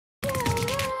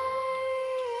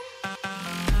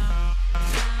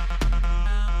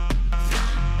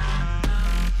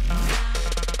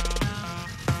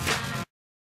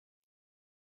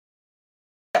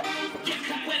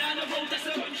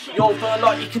Yo, for a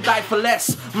lot you can die for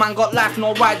less. Man got life,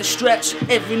 no ride the stretch.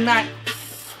 Every night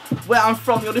where I'm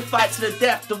from, you're the fight to the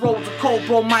death. The roads are cold,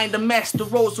 bro, mind a mess. The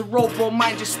roads are road, bro,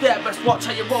 mind your step. Best watch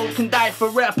how your road can die for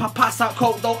rep. I pass out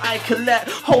coke, though I collect.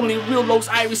 Only real lows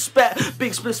I respect.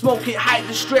 Big split smoke, it hide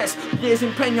the stress. Years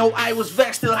in pain, yo, I was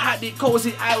vexed. Still had it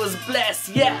cozy, I was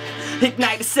blessed, yeah.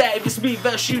 Ignite the set, if it's me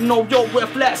verse, you know you're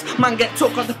worthless. Man get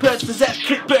took on the purge for zest.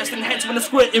 Clip bursting heads when the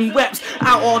squirting webs.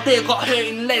 Out all day, got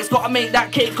hurting legs. Gotta make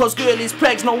that cake, cause girl is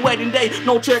pregs. No wedding day,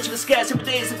 no church for the scares. Every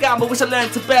day is a gamble, wish I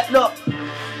learned to bet, look.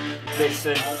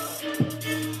 Listen,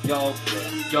 yo,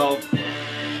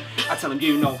 I tell them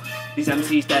you know, these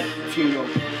MCs dead, funeral.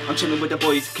 I'm chilling with the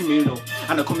boys, communal,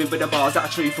 and I come in with the bars that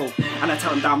are truthful. And I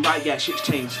tell them damn right, yeah, shit's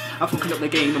changed. I'm fucking up the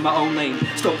game in my own lane,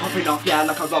 still popping off, yeah,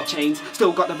 like I rob chains.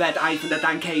 Still got the red eye from the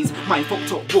Dan K's, mind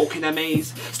fucked up, walking a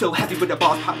maze. Still heavy with the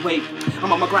bars packed weight.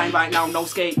 I'm on my grind right now, no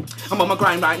skate. I'm on my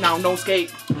grind right now, no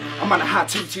skate. I'm on a hard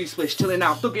 2-2 splish, chilling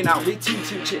out, thugging out with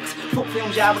 2-2 chicks. Fuck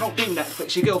films, yeah, but don't do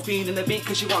Netflix. Your girl feeling the beat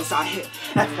cause she wants that hit.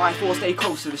 FY4, stay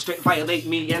close to the strict, violate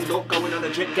me, end up going on a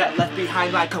drip, get left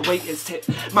behind like a waiter's tip.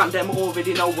 Man, them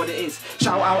already know what it is.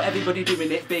 Shout out everybody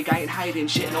doing it big, I ain't hiding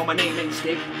shit, no, my name ain't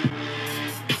Stig.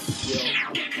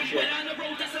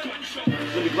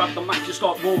 When we grab the mic, you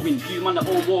start roaring. You man are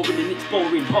all roaring and it's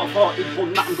boring. Half-hearted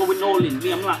fun, that I'm going all in.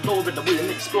 Me, I'm like Laura, the way I'm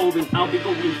exploring. I'll be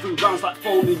going through rounds like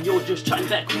falling. You're just chatting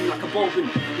better clean like a bobbin.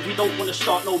 If you don't want to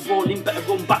start no brawling, better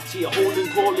run back to your hole and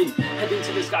crawling. Head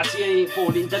into the sky, see I ain't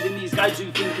falling. Dead in these guys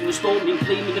who thinking the storming.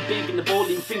 Claiming the big and the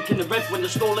balling. Thinking the red when they're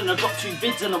stalling. I got 2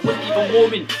 bids and I wasn't even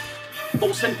warming.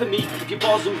 Don't send for me, if your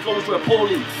bars and flows were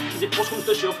appalling. Cause if push comes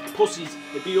to shove, pussies,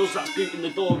 it be us that's booting the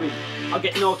door in. I'll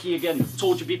get narky again,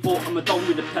 told you before I'm a don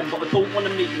with a pen. But I don't wanna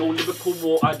make no lyrical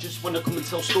war, I just wanna come and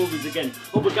tell stories again.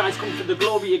 Other guys come for the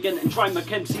glory again and try my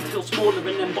chem, see feel smaller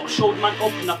than them. But I showed man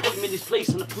up and I put him in his place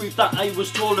and I proved that I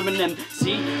was taller than them.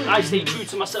 See, I stay true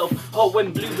to myself, oh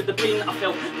when blue with the pain that I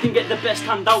felt. Didn't get the best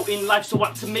hand out in life, so I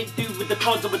had to make do with the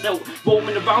cards I were dealt.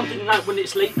 Roaming around in night when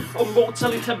it's late, on road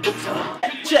telling 10 books.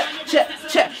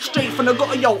 Check, straight from the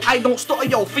gutter, yo. I don't stutter,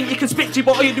 yo. Think you can spit, G,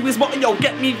 but all you do is mutter, yo.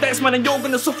 Get me vexed, man, and you're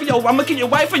gonna suffer, yo. I'ma kill your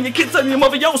wife and your kids and your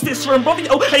mother, yo. Sister and brother,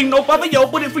 yo. Ain't no bother, yo.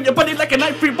 Put it through your body like a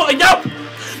knife through butter, yo.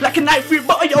 Like a knife through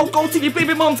butter, yo. Go to your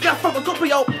baby mom's, get from a couple,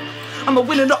 yo. I'm a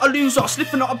winner, not a loser.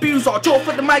 Slipper, not abuser. Draw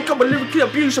for the mic, I'm a lyrically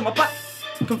abuser. My back,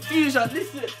 confusion,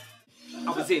 listen. I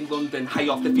was in London, high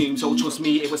off the fumes, so trust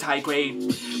me, it was high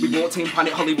grade. We walked in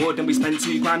Planet Hollywood and we spent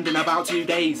 2 grand in about 2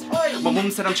 days. My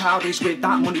mum said I'm childish with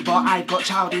that money, but I've got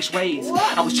childish ways.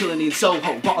 I was chilling in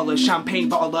Soho, bottle of champagne,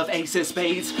 bottle of Ace of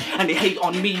Spades. And they hate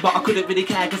on me, but I couldn't really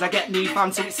care cause I get new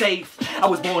fans, so it's safe. I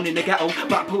was born in the ghetto,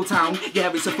 Blackpool town,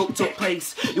 yeah, it's a fucked up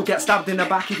place. You'll get stabbed in the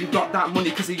back if you've got that money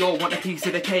cause they all want a piece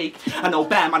of the cake. I know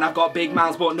bear man, I've got big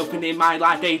mouths, but nothing in my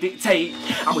life they dictate.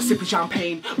 I was sipping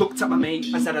champagne, looked at my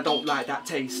mate and said I don't like that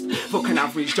taste. Fucking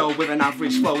average Joe with an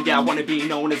average flow, yeah, I wanna be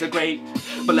known as a great.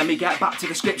 But let me get back to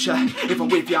the scripture, if I'm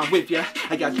with you, I'm with you.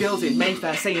 I got girls in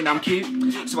Mayfair saying I'm cute,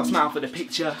 so I smile for the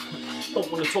picture.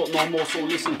 Don't wanna talk no more, so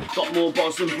listen. Got more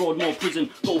bars than Broadmoor prison.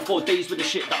 Go 4 days with the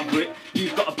shit that I've writ.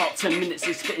 You've got about 10 minutes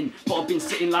is spitting, but I've been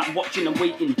sitting like watching and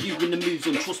waiting. You in the moves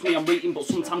and trust me I'm waiting, but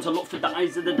sometimes I look for the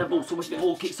eyes of the devil. So if it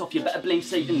all kicks off you better blame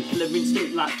Satan. Killer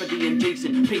instinct like Freddy and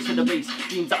Jason. Pace for the race,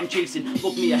 dreams that I'm chasing.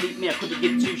 Love me or hate me, I couldn't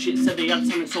give 2 shits. Said they had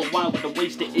talent so wild but I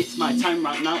waste it. It's my time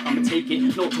right now, I'ma take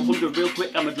it. 0 to 100 real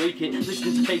quick, I'ma drake it.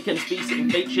 Listening to fake MCs sitting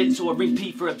fake shit, so I ring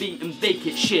P for a beat and bake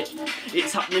it. Shit,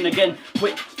 it's happening again.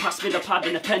 Quick, pass me the pad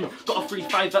and a pen. Got a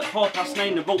 3-5 at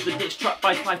 9:30 and wrote the diss track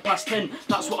by 10:05.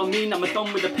 That's what I mean, I'm a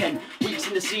done with a pen. Weeks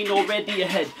in the scene already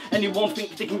ahead. Anyone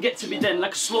think they can get to me then?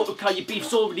 Like a slaughter car, your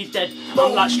beef's already dead.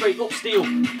 I'm like straight up steel,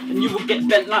 and you will get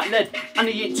bent like lead. And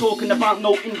he ain't talking about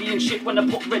no Indian shit when I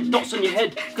put red dots on your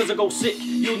head. Cause I go sick,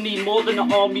 you'll need more than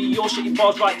an army. Your shitty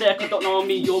bars right there, cause don't know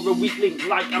me. You're a weak link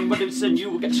like I'm Robinson. You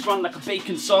will get sprung like a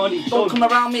bacon sarnie. Don't come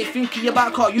around me thinking you're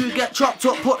back, or you get chopped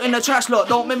up, put in the trash lot.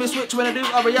 Don't make me switch when I do,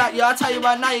 I react. Yeah, I tell you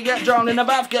right now, you get drowned in the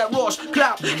bath, get rushed,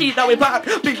 clap, keep that way back.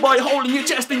 Big boy holding your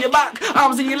chest and your back,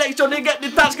 arms in your legs so they get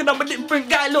detached. Cause I'm a different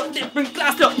guy, look, different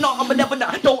class, look, no, I'm a never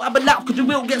that. Don't have a laugh, cause you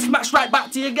will get smashed right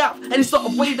back to your gap. Any sort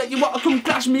of way that you want to come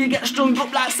clash me, you get strung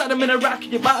up like Saddam in Iraq.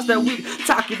 Your bats, they're weak,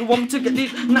 tacky, the one to get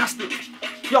deep, nasty.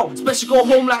 Yo, especially go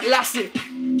home like Lassie.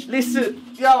 Listen,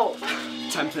 yo.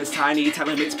 Temper's tiny, tell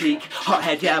him it's peak. Hot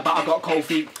head, yeah, but I got cold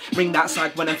feet. Ring that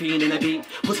slag when I'm feeling a beat.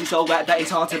 Pussy so wet that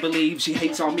it's hard to believe. She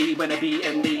hates on me when I beat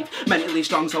and leave. Mentally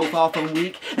strong, so far from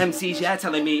weak. MCs, yeah,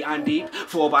 telling me I'm deep.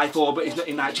 4x4, but it's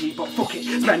nothing like cheap. But fuck it,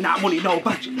 spend that money, no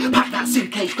budget. Pack that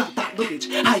suitcase, grab that luggage.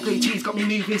 High grade cheese got me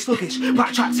moving sluggish.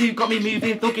 Black tracksuit got me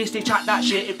moving thuggish. They chat that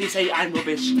shit if they say I'm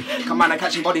rubbish. Come on, I'm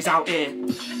catching bodies out here.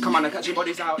 Come on, I'm catching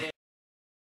bodies out here.